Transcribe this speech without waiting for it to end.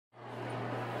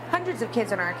Hundreds of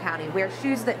kids in our county wear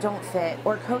shoes that don't fit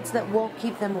or coats that won't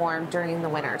keep them warm during the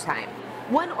winter time.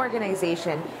 One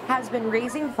organization has been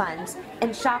raising funds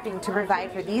and shopping to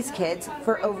provide for these kids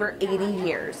for over 80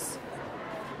 years.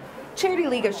 Charity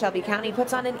League of Shelby County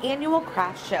puts on an annual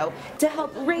craft show to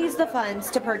help raise the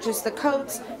funds to purchase the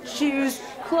coats, shoes,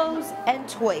 clothes, and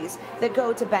toys that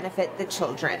go to benefit the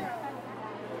children.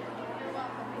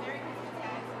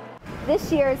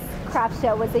 This year's craft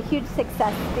show was a huge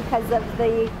success because of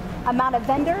the amount of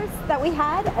vendors that we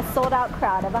had, a sold-out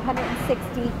crowd of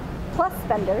 160 plus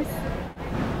vendors,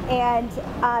 and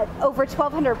over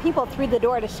 1,200 people through the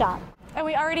door to shop. And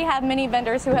we already have many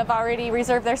vendors who have already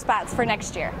reserved their spots for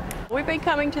next year. We've been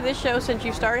coming to this show since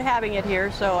you started having it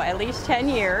here, so at least 10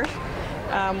 years.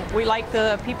 We like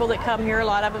the people that come here. A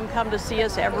lot of them come to see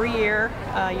us every year,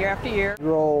 year after year.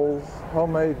 Rolls,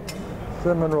 homemade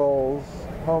cinnamon rolls,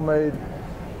 homemade,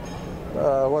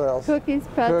 what else? Cookies,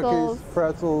 pretzels. Cookies,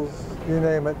 pretzels, you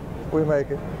name it, we make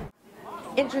it.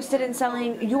 Interested in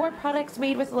selling your products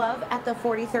made with love at the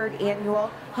 43rd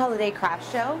Annual Holiday Craft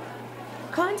Show?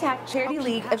 Contact Charity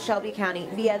League of Shelby County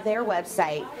via their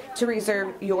website to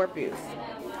reserve your booth.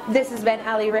 This has been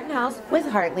Allie Rittenhouse with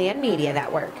Heartland Media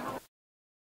Network.